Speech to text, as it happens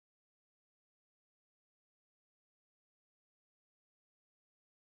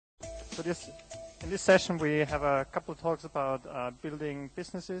So in this session, we have a couple of talks about building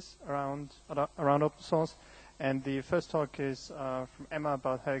businesses around open source. And the first talk is from Emma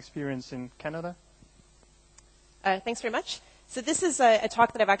about her experience in Canada. Thanks very much. So this is a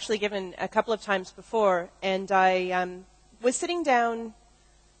talk that I've actually given a couple of times before. And I was sitting down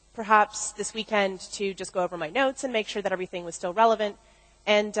perhaps this weekend to just go over my notes and make sure that everything was still relevant.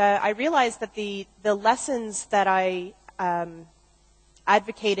 And I realized that the lessons that I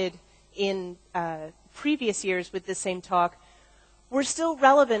advocated in previous years with this same talk were still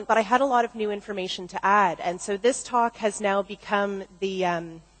relevant, but I had a lot of new information to add. And so this talk has now become the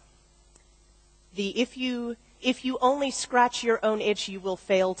if you only scratch your own itch, you will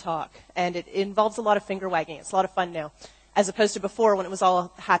fail talk. And it involves a lot of finger wagging. It's a lot of fun now, as opposed to before when it was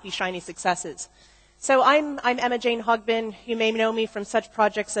all happy, shiny successes. So I'm Emma Jane Hogbin. You may know me from such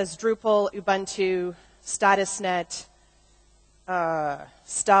projects as Drupal, Ubuntu, Statusnet,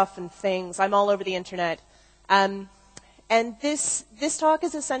 stuff and things. I'm all over the internet. And this talk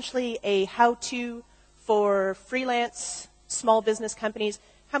is essentially a how-to for freelance small business companies.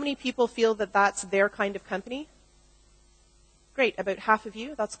 How many people feel that that's their kind of company? Great, about half of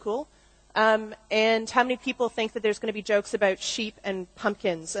you. That's cool. And how many people think that there's going to be jokes about sheep and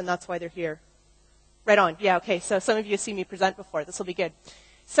pumpkins, and that's why they're here? Right on. Yeah, okay. So some of you have seen me present before. This will be good.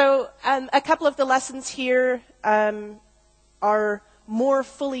 So a couple of the lessons here are more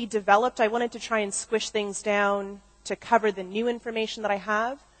fully developed. I wanted to try and squish things down to cover the new information that I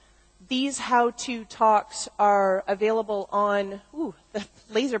have. These how-to talks are available on, the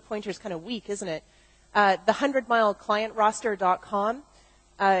laser pointer is kind of weak, isn't it? The 100mileclientroster.com.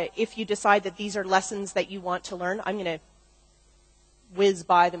 If you decide that these are lessons that you want to learn, I'm going to whiz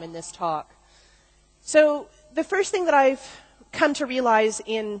by them in this talk. So the first thing that I've come to realize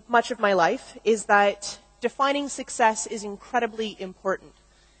in much of my life is that defining success is incredibly important.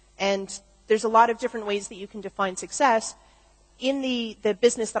 And there's a lot of different ways that you can define success. In the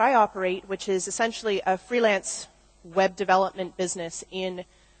business that I operate, which is essentially a freelance web development business in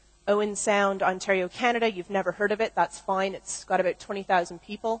Owen Sound, Ontario, Canada. You've never heard of it. That's fine. It's got about 20,000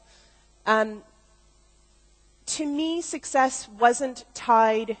 people. To me, success wasn't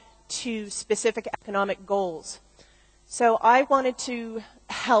tied to specific economic goals. So I wanted to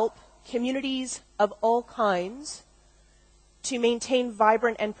help communities of all kinds to maintain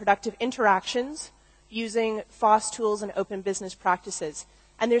vibrant and productive interactions using FOSS tools and open business practices.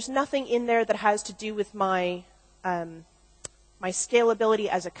 And there's nothing in there that has to do with my scalability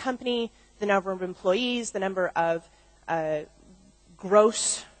as a company, the number of employees, the number of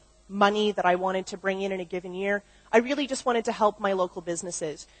gross money that I wanted to bring in a given year. I really just wanted to help my local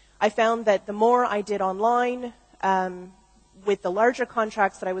businesses. I found that the more I did online with the larger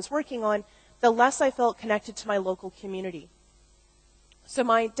contracts that I was working on, the less I felt connected to my local community. So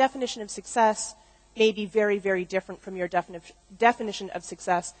my definition of success may be very, very different from your definition of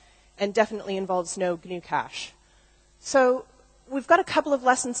success, and definitely involves no GNU Cache. So we've got a couple of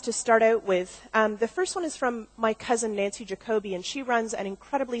lessons to start out with. The first one is from my cousin Nancy Jacoby, and she runs an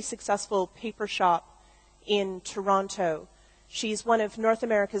incredibly successful paper shop in Toronto. She's one of North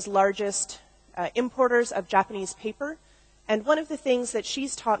America's largest importers of Japanese paper. And one of the things that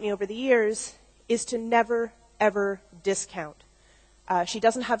she's taught me over the years is to never, ever discount. She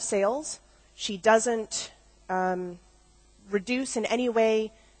doesn't have sales. She doesn't reduce in any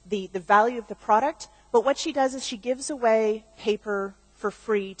way the value of the product. But what she does is she gives away paper for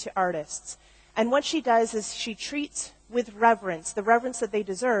free to artists. And what she does is she treats with reverence, the reverence that they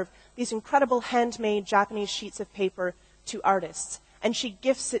deserve, these incredible handmade Japanese sheets of paper to artists. And she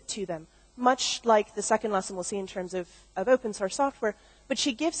gifts it to them, much like the second lesson we'll see in terms of open source software. But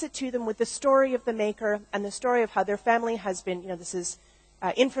she gives it to them with the story of the maker and the story of how their family has been, this is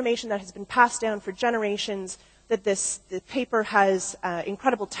information that has been passed down for generations, that the paper has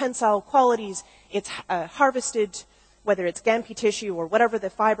incredible tensile qualities. It's harvested, whether it's Gampi tissue or whatever the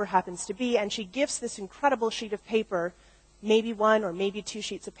fiber happens to be, and she gifts this incredible sheet of paper, maybe one or maybe two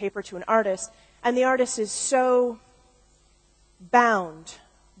sheets of paper to an artist, and the artist is so bound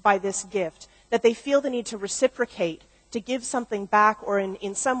by this gift that they feel the need to reciprocate, to give something back, or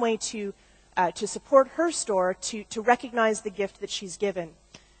in some way to support her store, to recognize the gift that she's given.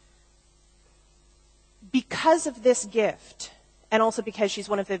 Because of this gift, and also because she's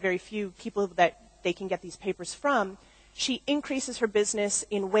one of the very few people that they can get these papers from, she increases her business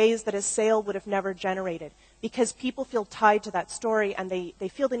in ways that a sale would have never generated, because people feel tied to that story, and they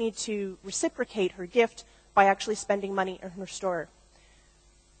feel the need to reciprocate her gift by actually spending money in her store.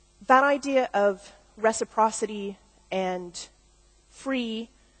 That idea of reciprocity and free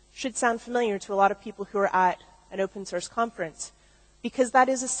should sound familiar to a lot of people who are at an open source conference. because that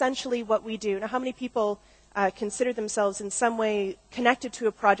is essentially what we do. Now, how many people consider themselves in some way connected to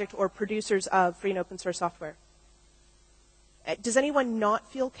a project or producers of free and open source software? Does anyone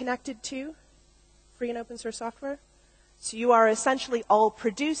not feel connected to free and open source software? So you are essentially all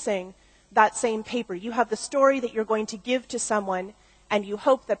producing that same paper. You have the story that you're going to give to someone, and you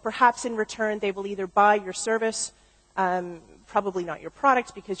hope that perhaps in return they will either buy your service, probably not your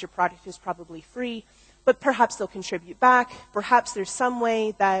product because your product is probably free, but perhaps they'll contribute back. Perhaps there's some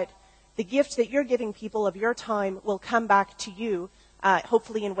way that the gift that you're giving people of your time will come back to you,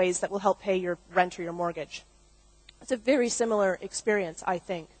 hopefully in ways that will help pay your rent or your mortgage. It's a very similar experience, I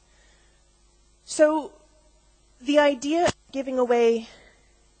think. So the idea of giving away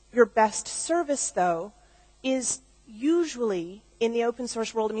your best service, though, is usually in the open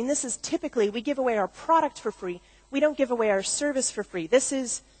source world. I mean, this is typically, we give away our product for free. We don't give away our service for free. This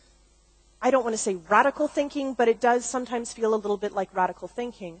is, I don't want to say radical thinking, but it does sometimes feel a little bit like radical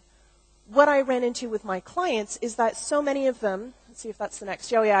thinking. What I ran into with my clients is that so many of them, let's see if that's the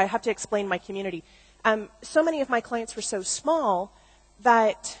next. Oh yeah, I have to explain my community. So many of my clients were so small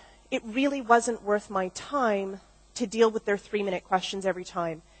that it really wasn't worth my time to deal with their 3-minute questions every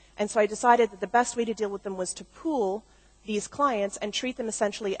time. And so I decided that the best way to deal with them was to pool these clients and treat them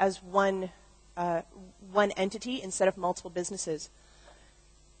essentially as one entity instead of multiple businesses.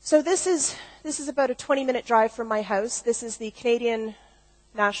 So this is about a 20-minute drive from my house. This is the Canadian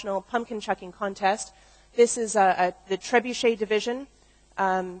National Pumpkin Chucking Contest. This is the Trebuchet division.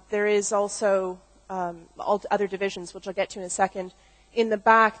 There is also all other divisions, which I'll get to in a second. In the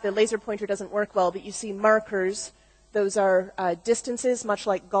back, the laser pointer doesn't work well, but you see markers. Those are distances, much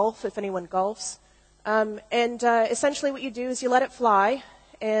like golf, if anyone golfs. Essentially what you do is you let it fly,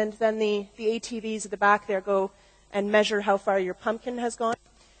 and then the ATVs at the back there go and measure how far your pumpkin has gone.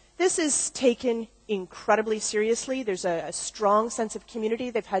 This is taken incredibly seriously. There's a strong sense of community.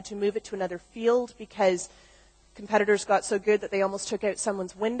 They've had to move it to another field because competitors got so good that they almost took out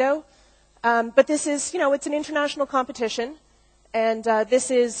someone's window. But this is, it's an international competition. And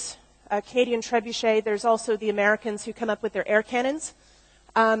this is a Canadian trebuchet. There's also the Americans who come up with their air cannons.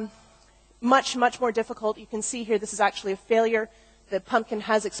 Much, much more difficult. You can see here this is actually a failure. The pumpkin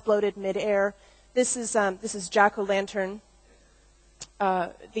has exploded mid-air. This is Jack-o'-lantern,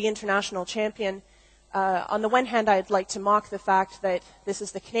 the international champion. On the one hand, I'd like to mock the fact that this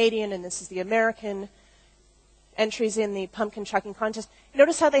is the Canadian and this is the American entries in the pumpkin chucking contest.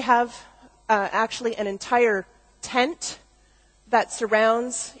 Notice how they have actually an entire tent that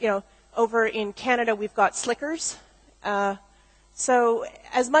surrounds, over in Canada we've got slickers. So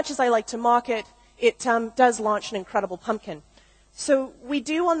as much as I like to mock it, it does launch an incredible pumpkin. So we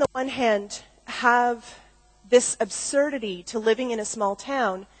do, on the one hand, have this absurdity to living in a small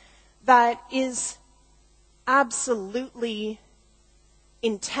town that is absolutely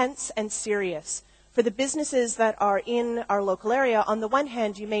intense and serious. For the businesses that are in our local area, on the one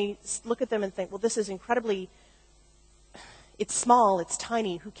hand, you may look at them and think, well, this is incredibly, it's small, it's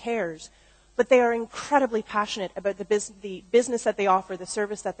tiny, who cares? But they are incredibly passionate about the business that they offer, the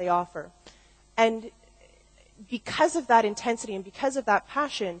service that they offer. And because of that intensity and because of that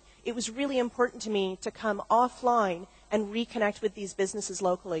passion, it was really important to me to come offline and reconnect with these businesses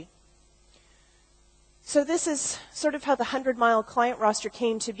locally. So this is sort of how the 100-mile client roster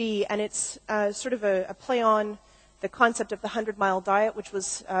came to be, and it's sort of a play on the concept of the 100-mile diet, which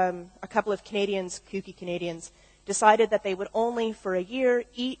was a couple of Canadians, kooky Canadians, decided that they would only for a year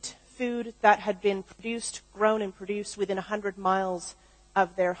eat food that had been grown and produced within 100 miles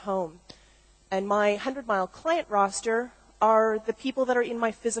of their home. And my 100-mile client roster are the people that are in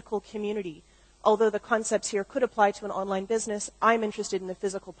my physical community. Although the concepts here could apply to an online business, I'm interested in the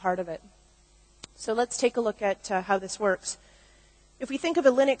physical part of it. So let's take a look at how this works. If we think of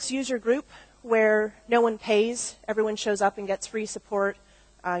a Linux user group where no one pays, everyone shows up and gets free support,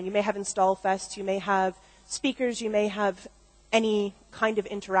 you may have install fests, you may have speakers, you may have any kind of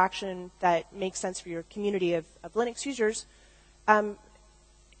interaction that makes sense for your community of Linux users.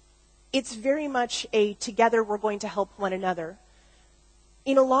 It's very much a together we're going to help one another.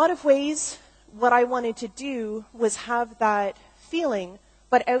 In a lot of ways, what I wanted to do was have that feeling,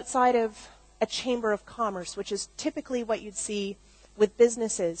 but outside of a chamber of commerce, which is typically what you'd see with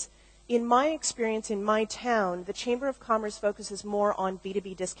businesses. In my experience in my town, the Chamber of Commerce focuses more on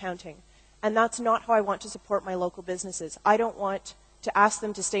B2B discounting. And that's not how I want to support my local businesses. I don't want to ask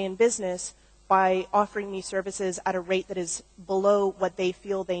them to stay in business by offering me services at a rate that is below what they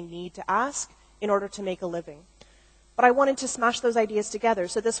feel they need to ask in order to make a living. But I wanted to smash those ideas together.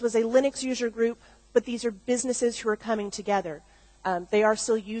 So this was a Linux user group, but these are businesses who are coming together. They are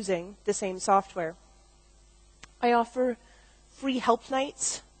still using the same software. I offer free help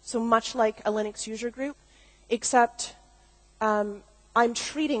nights, so much like a Linux user group, except I'm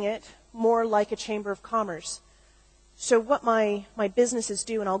treating it more like a chamber of commerce. So what my businesses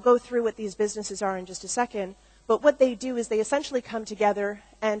do, and I'll go through what these businesses are in just a second, but what they do is they essentially come together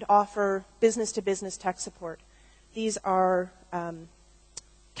and offer business-to-business tech support. These are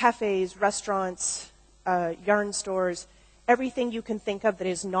cafes, restaurants, yarn stores, everything you can think of that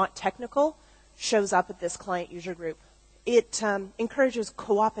is not technical shows up at this client user group. It encourages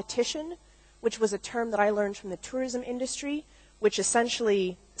co-opetition, which was a term that I learned from the tourism industry, which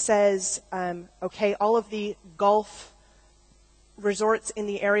essentially says, okay, all of the golf resorts in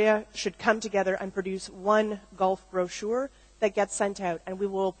the area should come together and produce one golf brochure that gets sent out, and we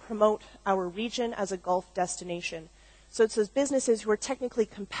will promote our region as a golf destination. So it's those businesses who are technically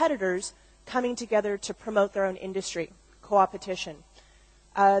competitors coming together to promote their own industry, co-opetition.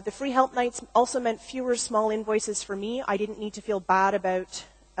 The free help nights also meant fewer small invoices for me. I didn't need to feel bad about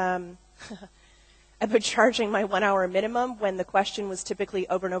about charging my 1 hour minimum when the question was typically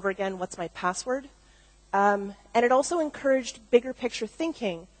over and over again, what's my password? And it also encouraged bigger picture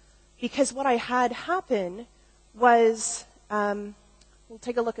thinking, because what I had happen was, we'll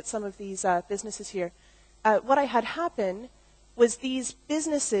take a look at some of these businesses here. What I had happen was these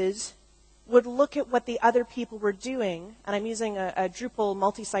businesses would look at what the other people were doing, and I'm using a Drupal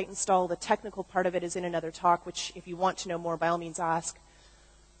multi-site install. The technical part of it is in another talk, which if you want to know more, by all means ask.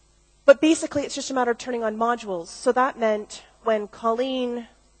 But basically, it's just a matter of turning on modules. So that meant when Colleen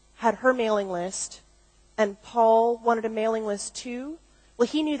had her mailing list, and Paul wanted a mailing list too, well,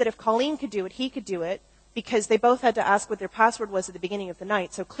 he knew that if Colleen could do it, he could do it, because they both had to ask what their password was at the beginning of the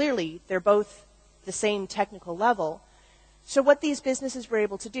night. So clearly, they're both the same technical level. So what these businesses were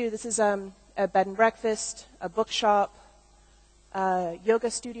able to do, this is a bed and breakfast, a bookshop, a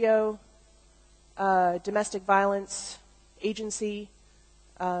yoga studio, domestic violence agency,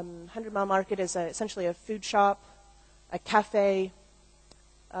 100 Mile Market is essentially a food shop, a cafe,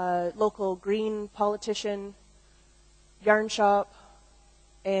 local green politician, yarn shop,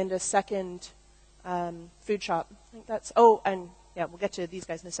 and a second food shop. I think that's, and yeah, we'll get to these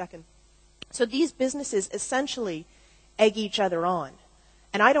guys in a second. So these businesses essentially egg each other on.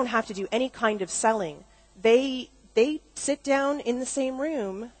 And I don't have to do any kind of selling. They sit down in the same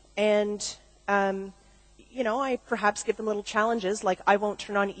room and, I perhaps give them little challenges, like I won't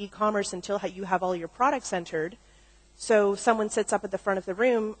turn on e-commerce until you have all your products entered. So someone sits up at the front of the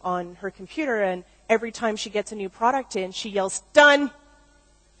room on her computer, and every time she gets a new product in, she yells, "Done!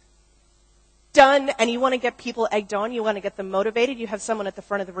 Done!" And you want to get people egged on, you want to get them motivated, you have someone at the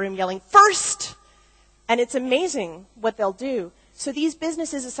front of the room yelling, "First!" And it's amazing what they'll do. So these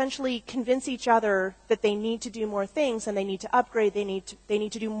businesses essentially convince each other that they need to do more things and they need to upgrade, they need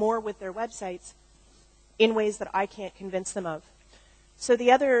to do more with their websites in ways that I can't convince them of. So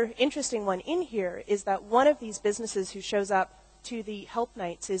the other interesting one in here is that one of these businesses who shows up to the help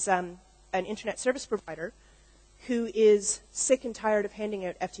nights is an internet service provider who is sick and tired of handing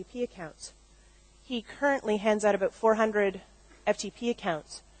out FTP accounts. He currently hands out about 400 FTP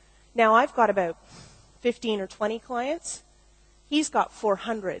accounts. Now I've got about 15 or 20 clients. He's got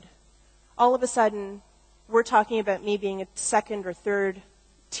 400. All of a sudden, we're talking about me being a second or third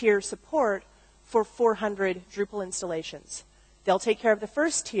tier support for 400 Drupal installations. They'll take care of the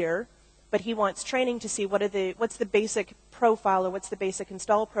first tier, but he wants training to see what's the basic profile or what's the basic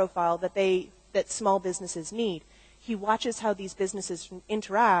install profile that small businesses need. He watches how these businesses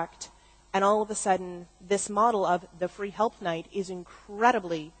interact, and all of a sudden, this model of the free help night is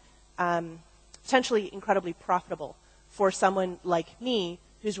potentially incredibly profitable for someone like me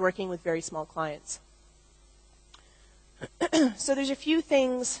who's working with very small clients. So there's a few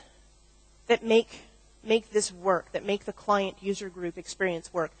things that make this work, that make the client user group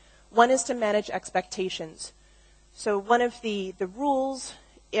experience work. One is to manage expectations. So one of the rules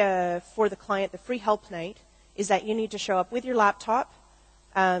for the client, the free help night, is that you need to show up with your laptop.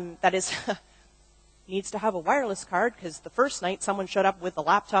 That is, needs to have a wireless card, because the first night someone showed up with a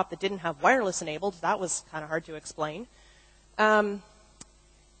laptop that didn't have wireless enabled. That was kind of hard to explain. And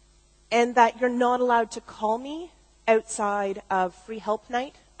that you're not allowed to call me outside of free help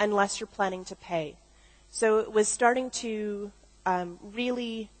night unless you're planning to pay. So it was starting to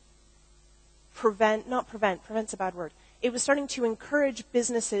really prevent's a bad word. It was starting to encourage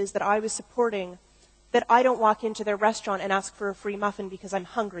businesses that I was supporting that I don't walk into their restaurant and ask for a free muffin because I'm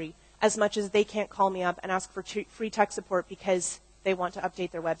hungry, as much as they can't call me up and ask for free tech support because they want to update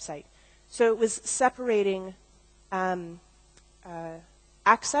their website. So it was separating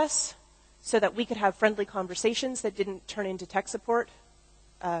access so that we could have friendly conversations that didn't turn into tech support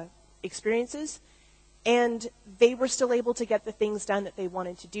experiences, And they were still able to get the things done that they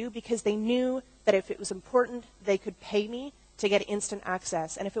wanted to do because they knew that if it was important, they could pay me to get instant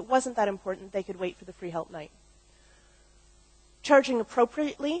access. And if it wasn't that important, they could wait for the free help night. Charging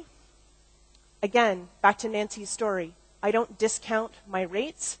appropriately, again, back to Nancy's story. I don't discount my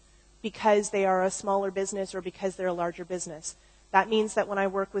rates because they are a smaller business or because they're a larger business. That means that when I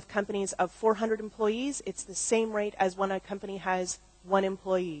work with companies of 400 employees, it's the same rate as when a company has 1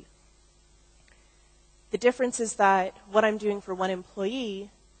 employee. The difference is that what I'm doing for 1 employee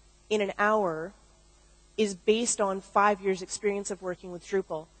in an hour is based on 5 years' experience of working with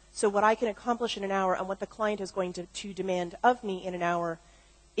Drupal. So what I can accomplish in an hour and what the client is going to demand of me in an hour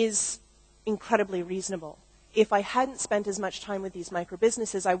is incredibly reasonable. If I hadn't spent as much time with these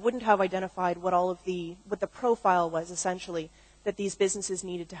micro-businesses, I wouldn't have identified what the profile was, essentially, that these businesses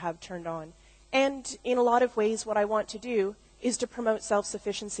needed to have turned on. And in a lot of ways, what I want to do is to promote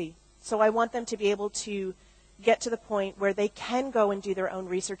self-sufficiency. So I want them to be able to get to the point where they can go and do their own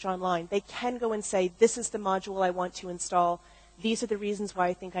research online. They can go and say, this is the module I want to install. These are the reasons why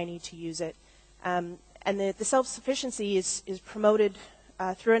I think I need to use it. And the self-sufficiency is promoted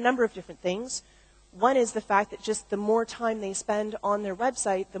through a number of different things. One is the fact that just the more time they spend on their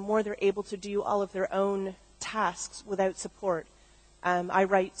website, the more they're able to do all of their own tasks without support. I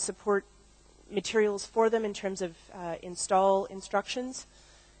write support materials for them in terms of install instructions.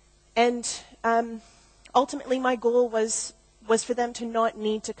 And ultimately, my goal was for them to not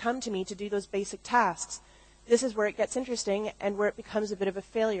need to come to me to do those basic tasks. This is where it gets interesting and where it becomes a bit of a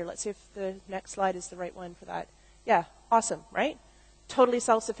failure. Let's see if the next slide is the right one for that. Yeah, awesome, right? Totally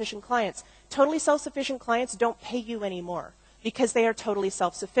self-sufficient clients. Totally self-sufficient clients don't pay you anymore because they are totally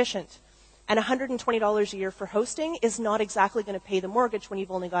self-sufficient. And $120 a year for hosting is not exactly going to pay the mortgage when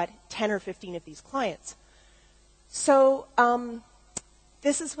you've only got 10 or 15 of these clients. So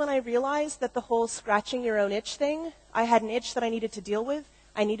this is when I realized that the whole scratching your own itch thing, I had an itch that I needed to deal with.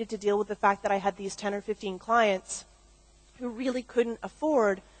 I needed to deal with the fact that I had these 10 or 15 clients who really couldn't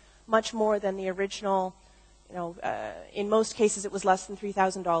afford much more than the original, in most cases it was less than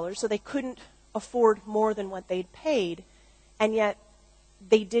 $3,000, so they couldn't afford more than what they'd paid, and yet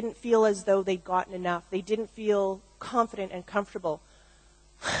they didn't feel as though they'd gotten enough. They didn't feel confident and comfortable.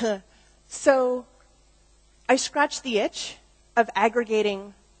 So I scratched the itch of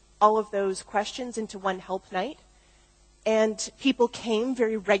aggregating all of those questions into one help night. And people came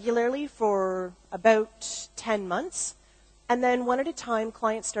very regularly for about 10 months. And then one at a time,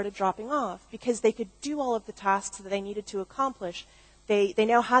 clients started dropping off because they could do all of the tasks that they needed to accomplish. They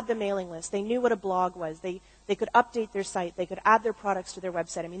now had the mailing list. They knew what a blog was. They could update their site. They could add their products to their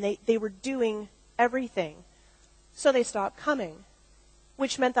website. I mean, they were doing everything. So they stopped coming,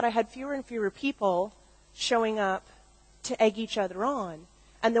 which meant that I had fewer and fewer people showing up to egg each other on.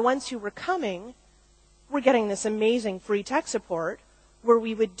 And the ones who were coming were getting this amazing free tech support where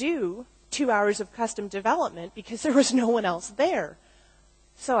we would do 2 hours of custom development because there was no one else there.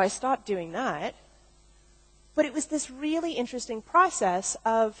 So I stopped doing that. But it was this really interesting process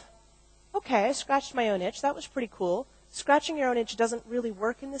of, okay, I scratched my own itch. That was pretty cool. Scratching your own itch doesn't really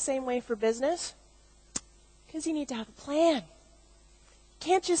work in the same way for business because you need to have a plan. You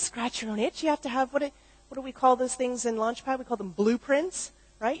can't just scratch your own itch. You have to have, what do we call those things in Launchpad? We call them blueprints,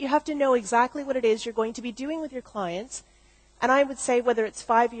 right? You have to know exactly what it is you're going to be doing with your clients. And I would say whether it's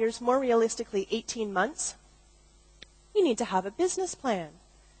 5 years, more realistically 18 months, you need to have a business plan.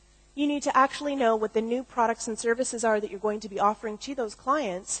 You need to actually know what the new products and services are that you're going to be offering to those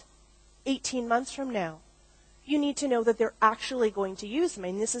clients 18 months from now. You need to know that they're actually going to use them.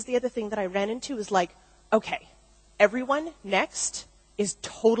 And this is the other thing that I ran into is like, okay, everyone next is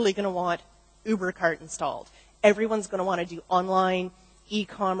totally going to want UberCart installed. Everyone's going to want to do online,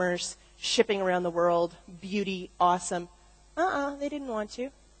 e-commerce, shipping around the world, beauty, awesome. They didn't want to.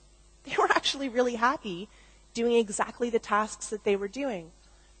 They were actually really happy doing exactly the tasks that they were doing.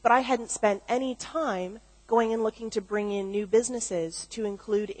 But I hadn't spent any time going and looking to bring in new businesses to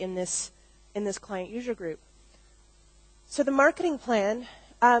include in this client user group. So the marketing plan,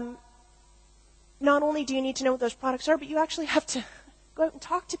 not only do you need to know what those products are, but you actually have to go out and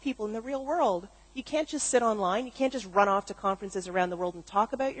talk to people in the real world. You can't just sit online. You can't just run off to conferences around the world and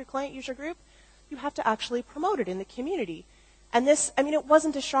talk about your client user group. You have to actually promote it in the community. And this, I mean, it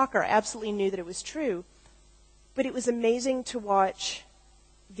wasn't a shocker. I absolutely knew that it was true. But it was amazing to watch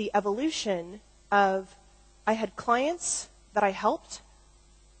the evolution of, I had clients that I helped.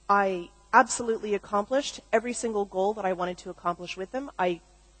 I absolutely accomplished every single goal that I wanted to accomplish with them. I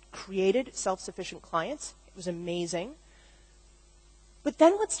created self-sufficient clients. It was amazing. But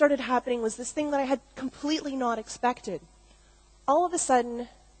then what started happening was this thing that I had completely not expected. All of a sudden,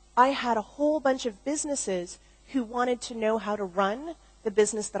 I had a whole bunch of businesses who wanted to know how to run the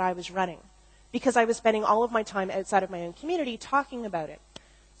business that I was running, because I was spending all of my time outside of my own community talking about it.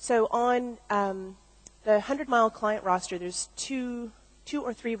 So on the 100-mile client roster, there's two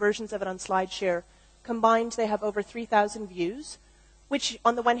or three versions of it on SlideShare. Combined, they have over 3,000 views, which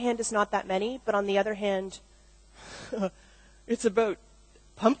on the one hand is not that many, but on the other hand, it's about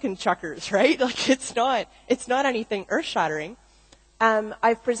pumpkin chuckers, right? Like it's not anything earth-shattering.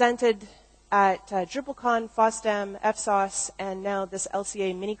 I've presented at DrupalCon, FOSDEM, FSOS, and now this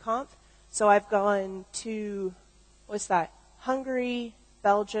LCA mini-conf. So I've gone to, Hungary,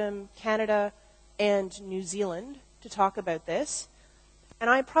 Belgium, Canada, and New Zealand to talk about this. And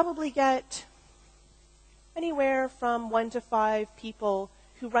I probably get anywhere from 1 to 5 people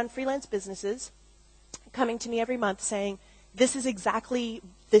who run freelance businesses coming to me every month saying, this is exactly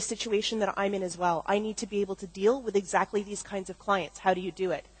the situation that I'm in as well. I need to be able to deal with exactly these kinds of clients. How do you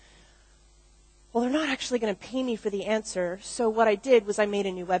do it? Well, they're not actually going to pay me for the answer. So what I did was I made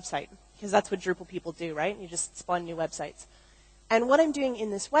a new website, because that's what Drupal people do, right? You just spawn new websites. And what I'm doing in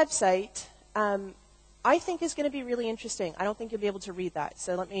this website, I think is going to be really interesting. I don't think you'll be able to read that.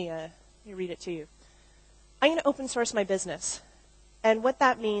 So let me read it to you. I'm going to open source my business. And what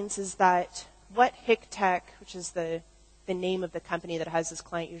that means is that what HickTech, which is the name of the company that has this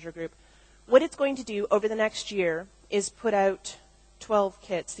client user group, what it's going to do over the next year is put out 12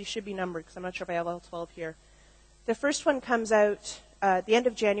 kits. These should be numbered because I'm not sure if I have all 12 here. The first one comes out at the end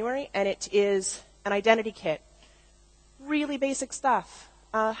of January, and it is an identity kit. Really basic stuff.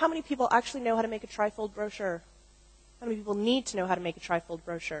 How many people actually know how to make a trifold brochure? How many people need to know how to make a trifold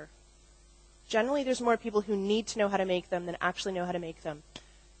brochure? Generally, there's more people who need to know how to make them than actually know how to make them.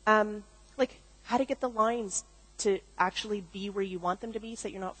 Like how to get the lines to actually be where you want them to be so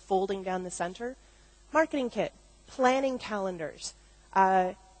that you're not folding down the center. Marketing kit, planning calendars.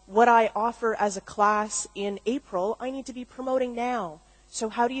 What I offer as a class in April, I need to be promoting now. So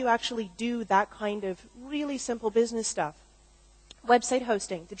how do you actually do that kind of really simple business stuff? Website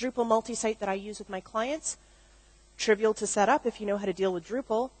hosting, the Drupal multi-site that I use with my clients. Trivial to set up if you know how to deal with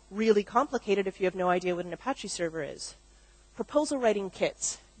Drupal. Really complicated if you have no idea what an Apache server is. Proposal writing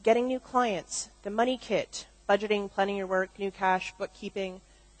kits, getting new clients, the money kit, budgeting, planning your work, new cash, bookkeeping,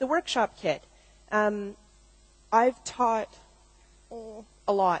 the workshop kit. I've taught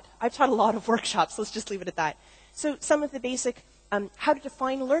a lot. I've taught a lot of workshops. Let's just leave it at that. So some of the basic, how to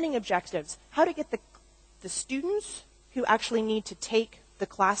define learning objectives, how to get the students who actually need to take the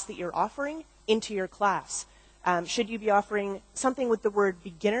class that you're offering into your class. Should you be offering something with the word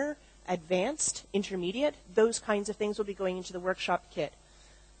beginner, advanced, intermediate? Those kinds of things will be going into the workshop kit.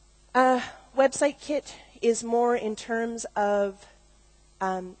 Website kit is more in terms of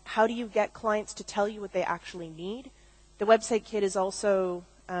how do you get clients to tell you what they actually need. The website kit is also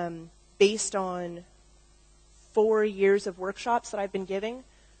based on 4 years of workshops that I've been giving,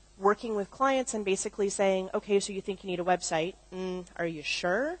 working with clients and basically saying, okay, so you think you need a website. Are you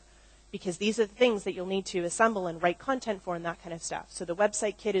sure? Because these are the things that you'll need to assemble and write content for and that kind of stuff. So the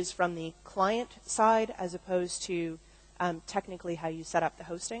website kit is from the client side as opposed to technically how you set up the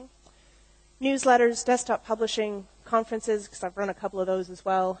hosting. Newsletters, desktop publishing, conferences, because I've run a couple of those as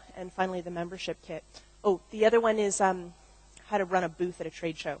well, and finally the membership kit. Oh, the other one is how to run a booth at a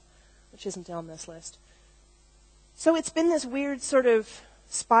trade show, which isn't on this list. So it's been this weird sort of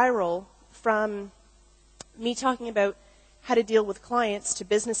spiral from me talking about how to deal with clients to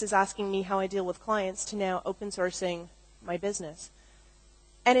businesses asking me how I deal with clients to now open sourcing my business.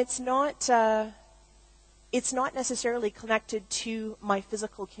 And it's not necessarily connected to my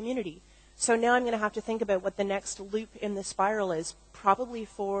physical community. So now I'm going to have to think about what the next loop in the spiral is, probably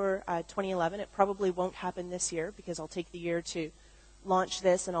for 2011. It probably won't happen this year because I'll take the year to launch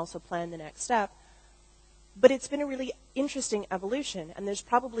this and also plan the next step. But it's been a really interesting evolution, and there's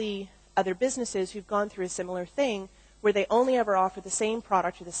probably other businesses who've gone through a similar thing where they only ever offer the same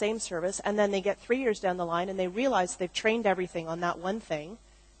product or the same service, and then they get 3 years down the line and they realize they've trained everything on that one thing,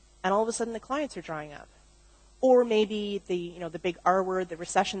 and all of a sudden the clients are drying up. Or maybe the big R word, the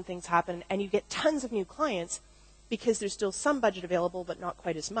recession things happen, and you get tons of new clients because there's still some budget available, but not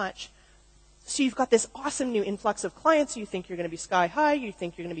quite as much. So you've got this awesome new influx of clients. You think you're going to be sky high. You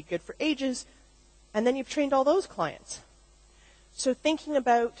think you're going to be good for ages. And then you've trained all those clients. So thinking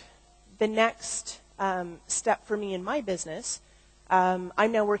about the next step for me in my business, I'm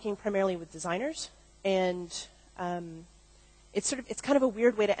now working primarily with designers. And it's kind of a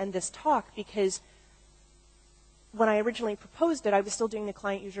weird way to end this talk because when I originally proposed it, I was still doing the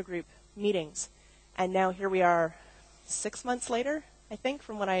client user group meetings. And now here we are 6 months later, I think,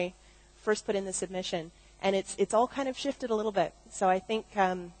 from when I first put in the submission. And it's all kind of shifted a little bit. So I think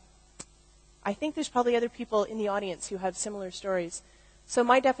I think there's probably other people in the audience who have similar stories. So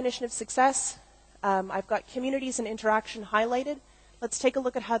my definition of success, I've got communities and interaction highlighted. Let's take a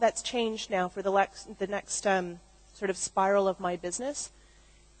look at how that's changed now for the next sort of spiral of my business.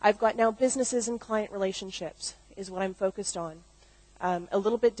 I've got now businesses and client relationships is what I'm focused on. A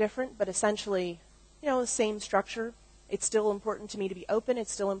little bit different, but essentially, the same structure. It's still important to me to be open.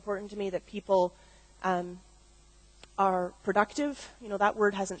 It's still important to me that people are productive. That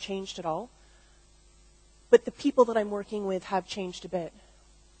word hasn't changed at all. But the people that I'm working with have changed a bit.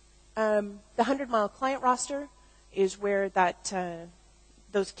 The 100-mile client roster is where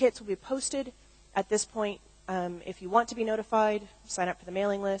those kits will be posted. At this point, if you want to be notified, sign up for the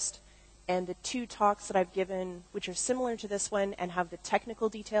mailing list. And the 2 talks that I've given, which are similar to this one and have the technical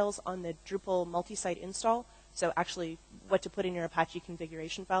details on the Drupal multi-site install, so actually what to put in your Apache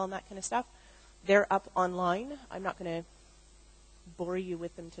configuration file and that kind of stuff, they're up online. I'm not going to bore you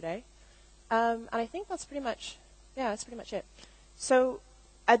with them today. And I think that's pretty much it. So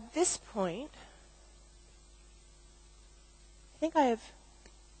at this point, I think I have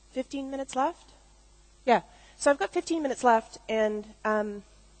 15 minutes left. Yeah, so I've got 15 minutes left, and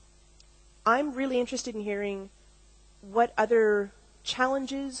I'm really interested in hearing what other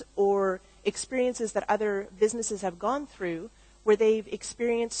challenges or experiences that other businesses have gone through where they've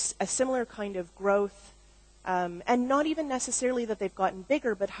experienced a similar kind of growth, and not even necessarily that they've gotten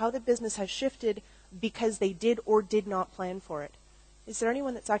bigger, but how the business has shifted because they did or did not plan for it. Is there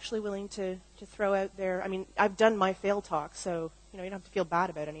anyone that's actually willing to throw out there? I mean, I've done my fail talk, so you don't have to feel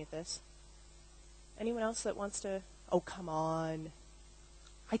bad about any of this. Anyone else that wants to? Oh, come on.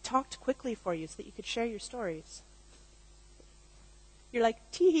 I talked quickly for you so that you could share your stories. You're like,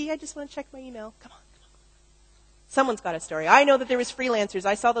 tee-hee, I just want to check my email. Come on. Someone's got a story. I know that there was freelancers.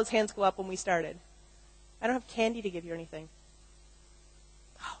 I saw those hands go up when we started. I don't have candy to give you or anything.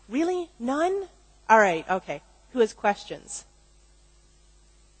 Oh, really? None? All right, okay. Who has questions?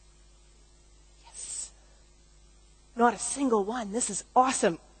 Yes. Not a single one. This is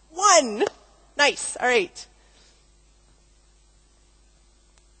awesome. One! Nice. All right.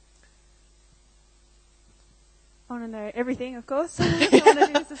 I want to know everything, of course. I want to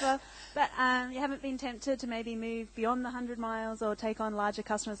do this as well. But you haven't been tempted to maybe move beyond the 100 miles or take on larger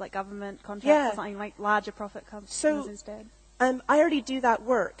customers like government contracts or something like larger profit customers instead? I already do that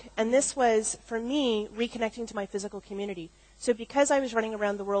work. And this was, for me, reconnecting to my physical community. So because I was running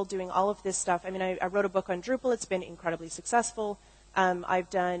around the world doing all of this stuff, I mean, I wrote a book on Drupal. It's been incredibly successful. I've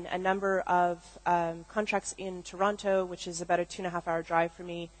done a number of contracts in Toronto, which is about a 2.5-hour drive for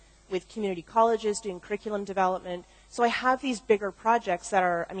me, with community colleges doing curriculum development. So I have these bigger projects that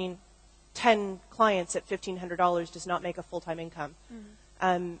are, 10 clients at $1,500 does not make a full-time income,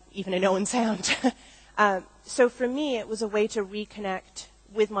 even in Owen Sound. So for me, it was a way to reconnect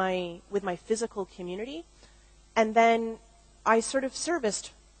with my physical community. And then I sort of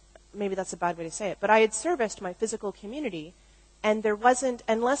serviced, maybe that's a bad way to say it, but I had serviced my physical community. And there wasn't,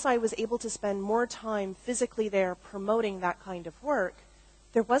 unless I was able to spend more time physically there promoting that kind of work,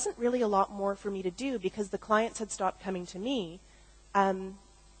 there wasn't really a lot more for me to do because the clients had stopped coming to me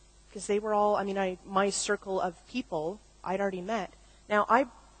because they were all, my circle of people I'd already met. Now,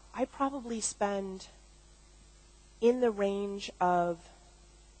 I probably spend in the range of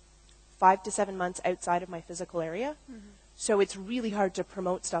 5 to 7 months outside of my physical area. Mm-hmm. So it's really hard to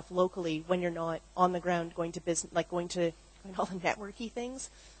promote stuff locally when you're not on the ground going to business, like going to all the networky things.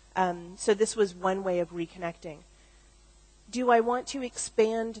 So this was one way of reconnecting. Do I want to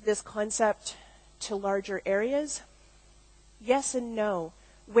expand this concept to larger areas? Yes and no.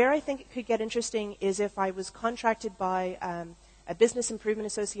 Where I think it could get interesting is if I was contracted by a business improvement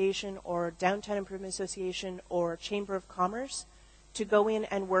association or downtown improvement association or chamber of commerce to go in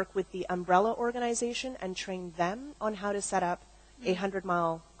and work with the umbrella organization and train them on how to set up a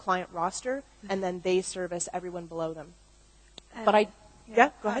 100-mile client roster, and then they service everyone below them. But go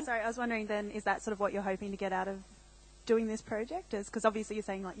ahead. Sorry, I was wondering then, is that sort of what you're hoping to get out of doing this project? Because obviously you're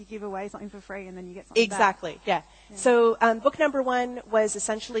saying like you give away something for free and then you get something exactly back. Yeah. So book number 1 was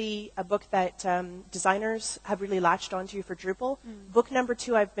essentially a book that designers have really latched onto for Drupal. Book number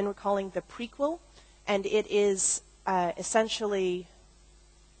 2 I've been calling the prequel, and it is essentially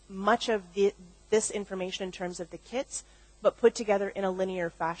much of this information in terms of the kits, but put together in a linear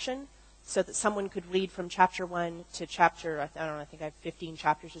fashion so that someone could read from chapter 1 to chapter, I think I have 15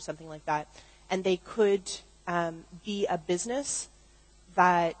 chapters or something like that, and they could be a business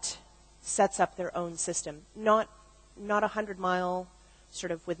that sets up their own system. Not 100-mile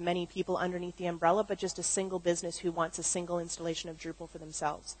sort of with many people underneath the umbrella, but just a single business who wants a single installation of Drupal for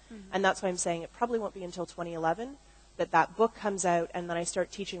themselves. Mm-hmm. And that's why I'm saying it probably won't be until 2011 that book comes out, and then I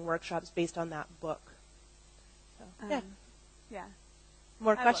start teaching workshops based on that book. So, yeah. Yeah.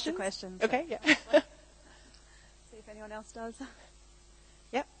 More I have questions? lots of questions. Okay, yeah. See if anyone else does.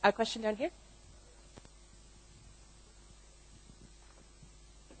 Yep, a question down here.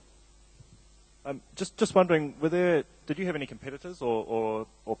 Just wondering, did you have any competitors or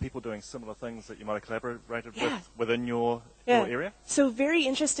people doing similar things that you might have collaborated with within your area? So very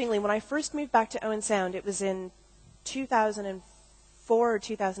interestingly, when I first moved back to Owen Sound, it was in 2004 or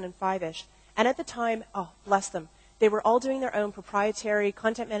 2005-ish. And at the time, oh, bless them, they were all doing their own proprietary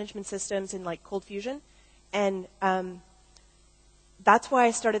content management systems in like Cold Fusion. And that's why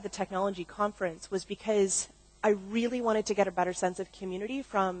I started the technology conference, was because I really wanted to get a better sense of community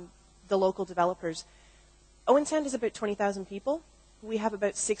from the local developers. Owen Sound is about 20,000 people. We have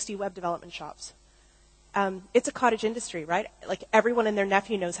about 60 web development shops. It's a cottage industry, right? Like everyone and their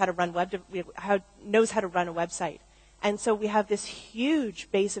nephew knows how to run knows how to run a website. And so we have this huge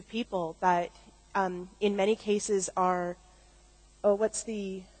base of people that in many cases are, what's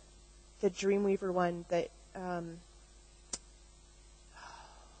the Dreamweaver one that,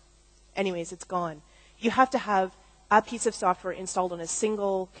 anyways, it's gone. You have to have a piece of software installed on a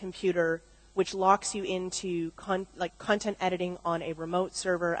single computer, which locks you into content editing on a remote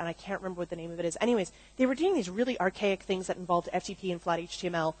server, and I can't remember what the name of it is. Anyways, they were doing these really archaic things that involved FTP and flat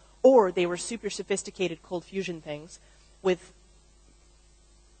HTML, or they were super sophisticated Cold Fusion things with,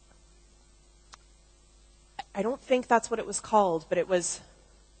 I don't think that's what it was called, but it was,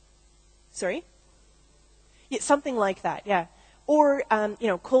 sorry? Yeah, something like that, yeah. Or,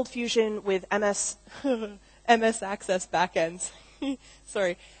 Cold Fusion with MS Access backends.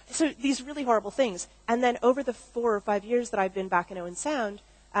 Sorry. So these really horrible things. And then over the 4 or 5 years that I've been back in Owen Sound,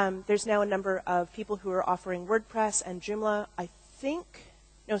 there's now a number of people who are offering WordPress and Joomla.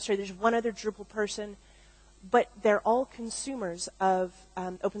 There's one other Drupal person, but they're all consumers of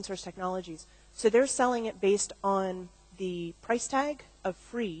open source technologies. So they're selling it based on the price tag of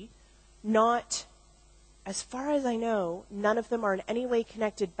free, not, as far as I know, none of them are in any way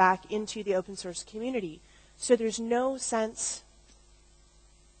connected back into the open source community. So there's no sense,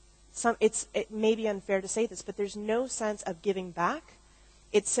 it may be unfair to say this, but there's no sense of giving back.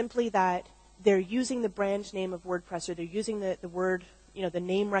 It's simply that they're using the brand name of WordPress, or they're using the word, the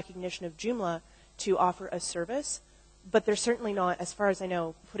name recognition of Joomla to offer a service, but they're certainly not, as far as I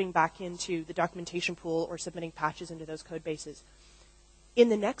know, putting back into the documentation pool or submitting patches into those code bases. In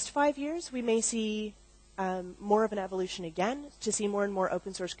the next 5 years, we may see more of an evolution again, to see more and more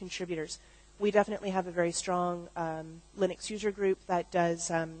open source contributors. We definitely have a very strong Linux user group that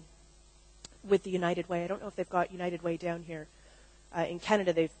does with the United Way. I don't know if they've got United Way down here. In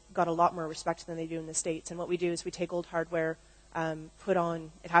Canada, they've got a lot more respect than they do in the States. And what we do is we take old hardware, put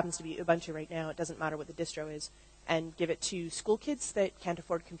on, it happens to be Ubuntu right now, it doesn't matter what the distro is, and give it to school kids that can't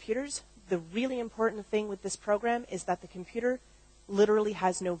afford computers. The really important thing with this program is that the computer literally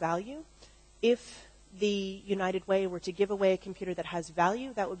has no value. If the United Way were to give away a computer that has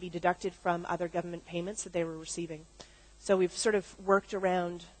value, that would be deducted from other government payments that they were receiving. So we've sort of worked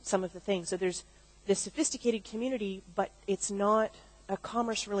around some of the things. So there's this sophisticated community, but it's not a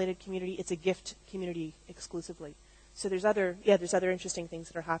commerce-related community. It's a gift community exclusively. So there's other interesting things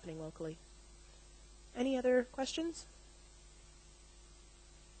that are happening locally. Any other questions?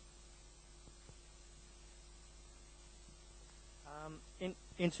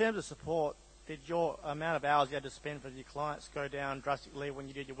 In terms of support, did your amount of hours you had to spend for your clients go down drastically when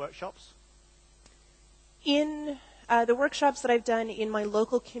you did your workshops? In the workshops that I've done in my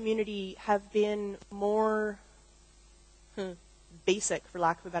local community have been more basic, for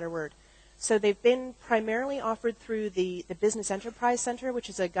lack of a better word. So they've been primarily offered through the Business Enterprise Center, which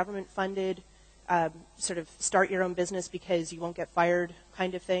is a government-funded sort of start your own business because you won't get fired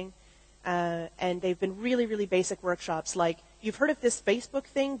kind of thing. And they've been really, really basic workshops like, you've heard of this Facebook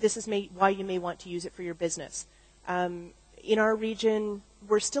thing, this is why you may want to use it for your business. In our region,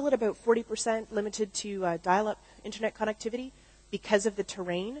 we're still at about 40% limited to dial-up internet connectivity because of the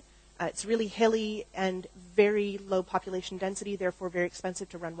terrain. It's really hilly and very low population density, therefore very expensive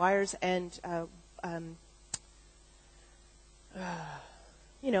to run wires. And,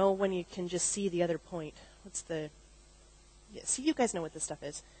 when you can just see the other point. See, you guys know what this stuff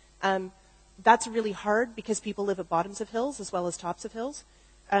is. That's really hard because people live at bottoms of hills as well as tops of hills.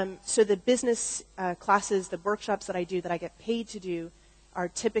 So the business classes, the workshops that I do that I get paid to do are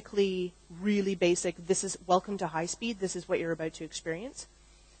typically really basic. This is welcome to high speed. This is what you're about to experience.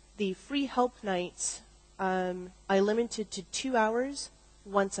 The free help nights, I limited to 2 hours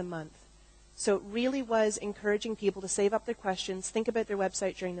once a month. So it really was encouraging people to save up their questions, think about their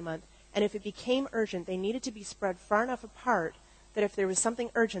website during the month, And if it became urgent, they needed to be spread far enough apart that if there was something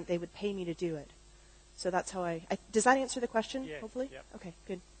urgent, they would pay me to do it. So that's how does that answer the question, hopefully? Yep. Okay,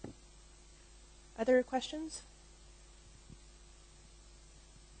 good. Other questions?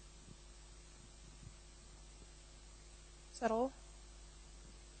 Is that all?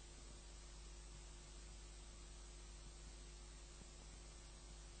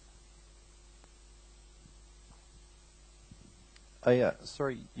 Yeah,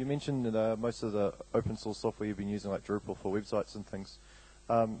 sorry, you mentioned that most of the open source software you've been using, like Drupal, for websites and things.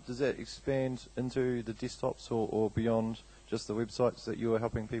 Does that expand into the desktops or beyond just the websites that you are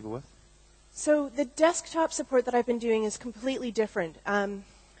helping people with? So the desktop support that I've been doing is completely different.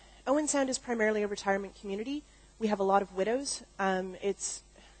 Owen Sound is primarily a retirement community. We have a lot of widows.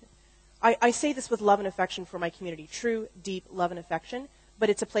 I say this with love and affection for my community, true, deep love and affection, but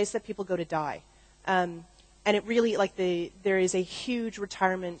it's a place that people go to die. And it really, there is a huge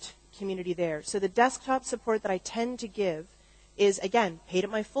retirement community there. So the desktop support that I tend to give is, again, paid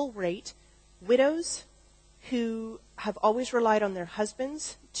at my full rate, widows who have always relied on their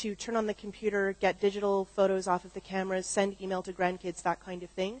husbands to turn on the computer, get digital photos off of the cameras, send email to grandkids, that kind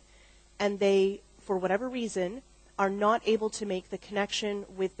of thing. And they, for whatever reason, are not able to make the connection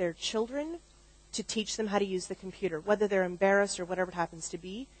with their children to teach them how to use the computer, whether they're embarrassed or whatever it happens to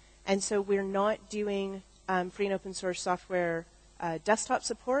be. And so we're not doing free and open source software desktop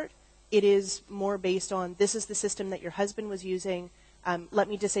support. It is more based on, this is the system that your husband was using. Let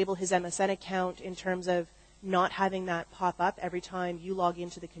me disable his MSN account in terms of not having that pop up every time you log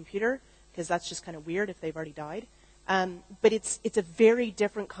into the computer, because that's just kind of weird if they've already died. But it's a very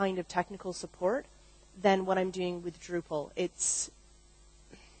different kind of technical support than what I'm doing with Drupal. It's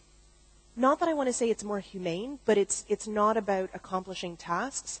not that I want to say it's more humane, but it's not about accomplishing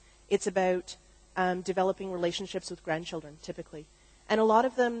tasks. It's about developing relationships with grandchildren, typically. And a lot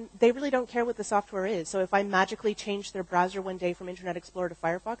of them, they really don't care what the software is. So if I magically changed their browser one day from Internet Explorer to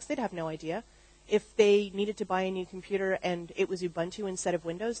Firefox, they'd have no idea. If they needed to buy a new computer and it was Ubuntu instead of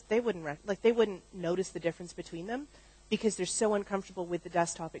Windows, they wouldn't notice the difference between them because they're so uncomfortable with the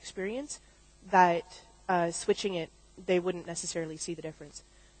desktop experience that switching it, they wouldn't necessarily see the difference.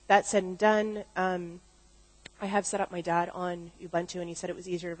 That said and done, I have set up my dad on Ubuntu, and he said it was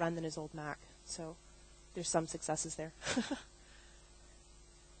easier to run than his old Mac. So there's some successes there.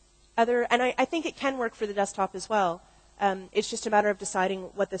 And I think it can work for the desktop as well. It's just a matter of deciding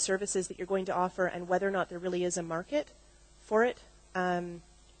what the service is that you're going to offer and whether or not there really is a market for it.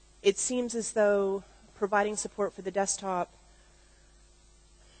 It seems as though providing support for the desktop,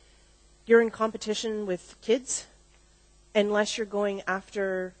 you're in competition with kids unless you're going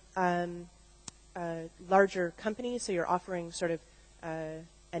after larger companies. So you're offering sort of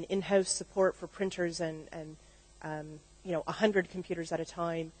an in-house support for printers and 100 computers at a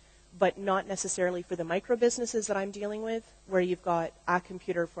time, but not necessarily for the micro businesses that I'm dealing with, where you've got a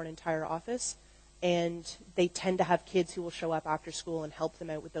computer for an entire office, and they tend to have kids who will show up after school and help them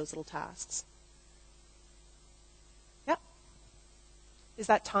out with those little tasks. Yep. Is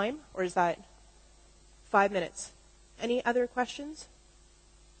that time, or is that 5 minutes? Any other questions?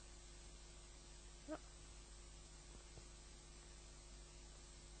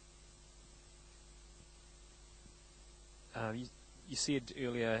 You said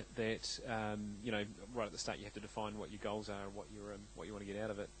earlier that right at the start you have to define what your goals are and what you want to get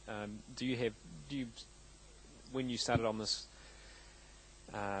out of it. Do you when you started on this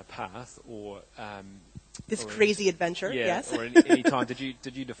path or this crazy adventure? Yeah, yes. or any time did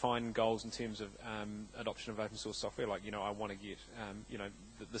you define goals in terms of adoption of open source software? Like I want to get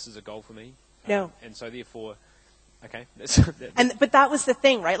this is a goal for me. No. And so therefore. Okay. But that was the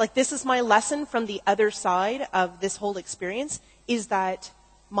thing, right? Like, this is my lesson from the other side of this whole experience, is that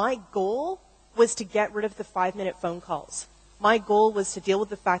my goal was to get rid of the 5-minute phone calls. My goal was to deal with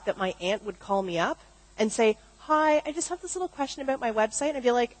the fact that my aunt would call me up and say, hi, I just have this little question about my website. And I'd be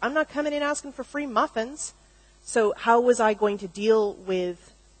like, I'm not coming in asking for free muffins. So how was I going to deal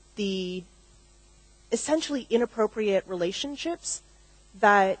with the essentially inappropriate relationships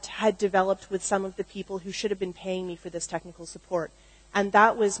that had developed with some of the people who should have been paying me for this technical support? And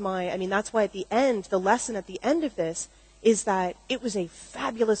that was that's why at the end, the lesson at the end of this is that it was a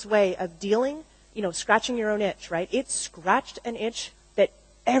fabulous way of dealing, scratching your own itch, right? It scratched an itch that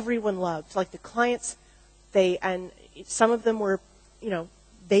everyone loved. Like the clients, and some of them were,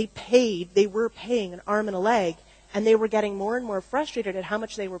 they were paying an arm and a leg, and they were getting more and more frustrated at how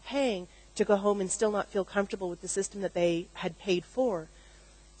much they were paying to go home and still not feel comfortable with the system that they had paid for.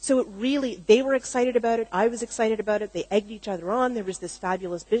 So they were excited about it. I was excited about it. They egged each other on. There was this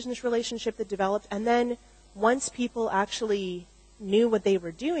fabulous business relationship that developed. And then once people actually knew what they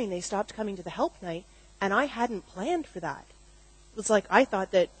were doing, they stopped coming to the help night, and I hadn't planned for that. It was like I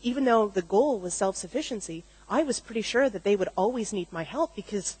thought that even though the goal was self-sufficiency, I was pretty sure that they would always need my help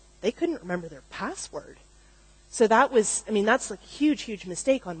because they couldn't remember their password. So that was, I mean, that's like a huge, huge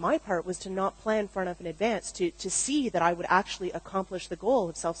mistake on my part, was to not plan far enough in advance to see that I would actually accomplish the goal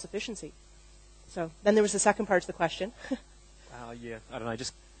of self-sufficiency. So then there was the second part of the question. Yeah, I don't know,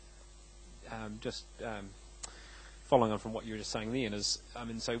 just following on from what you were just saying then is, I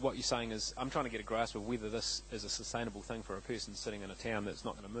mean, so what you're saying is, I'm trying to get a grasp of whether this is a sustainable thing for a person sitting in a town that's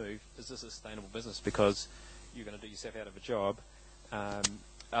not going to move. Is this a sustainable business because you're going to do yourself out of a job?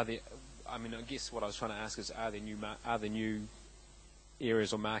 Are there, I mean, I guess what I was trying to ask is, are there new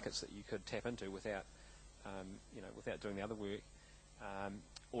areas or markets that you could tap into without, without doing the other work?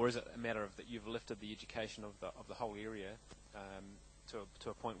 Or is it a matter of that you've lifted the education of the whole area to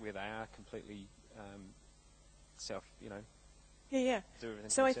a point where they are completely self, do everything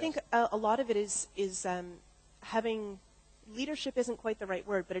So I themselves? think a lot of it is having leadership isn't quite the right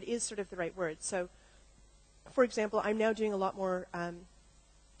word, but it is sort of the right word. So, for example, I'm now doing a lot more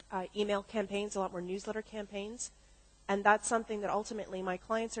email campaigns, a lot more newsletter campaigns, and that's something that ultimately my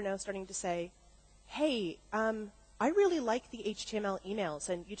clients are now starting to say, hey, I really like the HTML emails,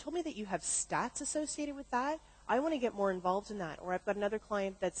 and you told me that you have stats associated with that. I want to get more involved in that. Or I've got another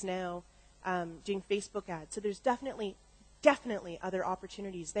client that's now doing Facebook ads. So there's definitely other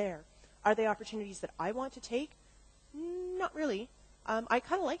opportunities there. Are they opportunities that I want to take? Not really. I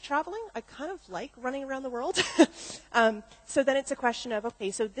kind of like traveling. I kind of like running around the world. So then it's a question of,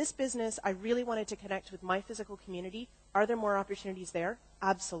 okay, so this business, I really wanted to connect with my physical community. Are there more opportunities there?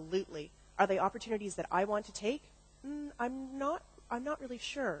 Absolutely. Are they opportunities that I want to take? I'm not really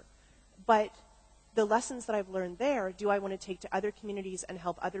sure. But the lessons that I've learned there, do I want to take to other communities and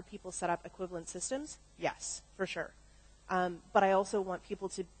help other people set up equivalent systems? Yes, for sure. But I also want people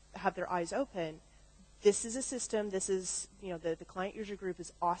to have their eyes open. This is a system, this is, the client user group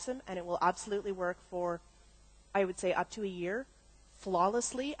is awesome, and it will absolutely work for, I would say, up to a year,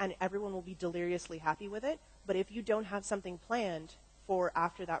 flawlessly, and everyone will be deliriously happy with it. But if you don't have something planned for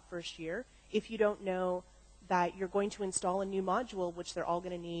after that first year, if you don't know that you're going to install a new module, which they're all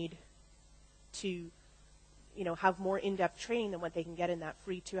going to need to, have more in-depth training than what they can get in that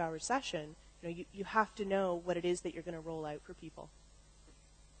free 2-hour session, you have to know what it is that you're going to roll out for people.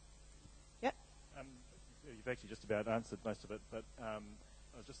 Yep. You've actually just about answered most of it, but I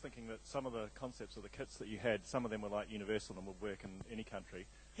was just thinking that some of the concepts of the kits that you had, some of them were like universal and would work in any country.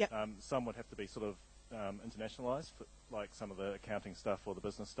 Yep. Some would have to be sort of internationalized, like some of the accounting stuff or the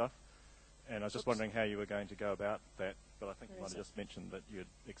business stuff. And I was just wondering how you were going to go about that, but I think you might have just mentioned that you'd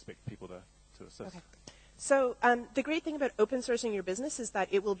expect people to assist. Okay. So the great thing about open sourcing your business is that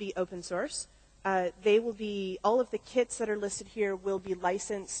it will be open source. They will be, all of the kits that are listed here will be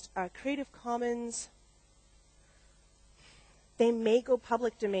licensed Creative Commons. They may go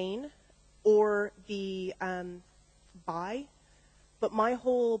public domain or be buy, but my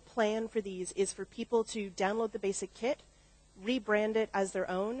whole plan for these is for people to download the basic kit, rebrand it as their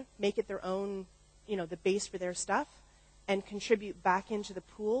own, make it their own, the base for their stuff, and contribute back into the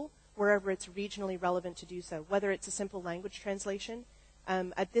pool wherever it's regionally relevant to do so, whether it's a simple language translation.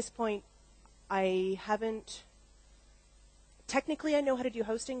 At this point, I haven't, technically I know how to do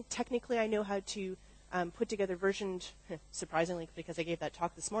hosting, technically I know how to put together versioned, surprisingly because I gave that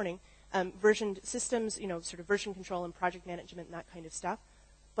talk this morning, versioned systems, sort of version control and project management and that kind of stuff,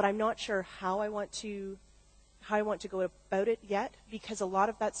 but I'm not sure how I want to go about it yet, because a lot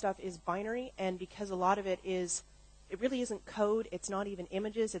of that stuff is binary, and because a lot of it really isn't code, it's not even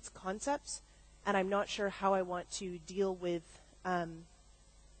images, it's concepts, and I'm not sure how I want to deal with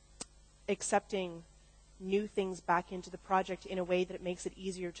accepting new things back into the project in a way that it makes it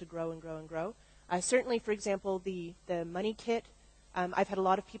easier to grow and grow and grow. Certainly, for example, the money kit, I've had a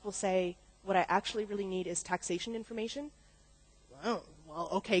lot of people say, what I actually really need is taxation information. Well,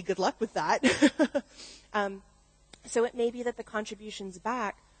 okay, good luck with that. So it may be that the contributions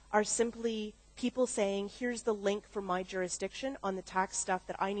back are simply people saying, here's the link for my jurisdiction on the tax stuff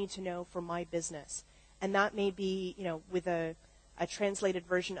that I need to know for my business. And that may be, with a translated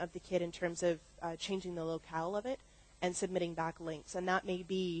version of the kit in terms of changing the locale of it and submitting back links. And that may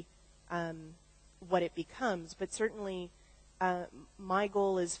be what it becomes. But certainly my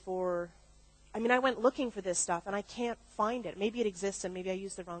goal is I went looking for this stuff and I can't find it. Maybe it exists and maybe I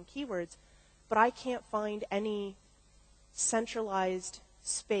used the wrong keywords, but I can't find any centralized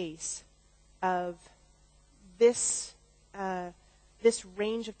space of this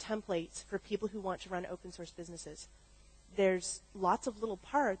range of templates for people who want to run open source businesses. there's lots of little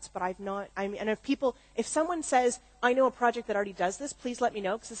parts, but and if someone says, I know a project that already does this, please let me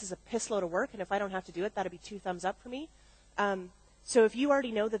know, because this is a piss load of work, and if I don't have to do it, that'd be 2 thumbs up for me. So if you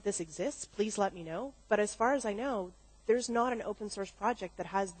already know that this exists, please let me know. But as far as I know, there's not an open source project that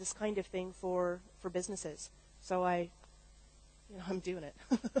has this kind of thing for businesses. So I'm doing it.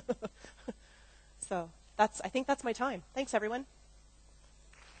 So I think that's my time. Thanks, everyone.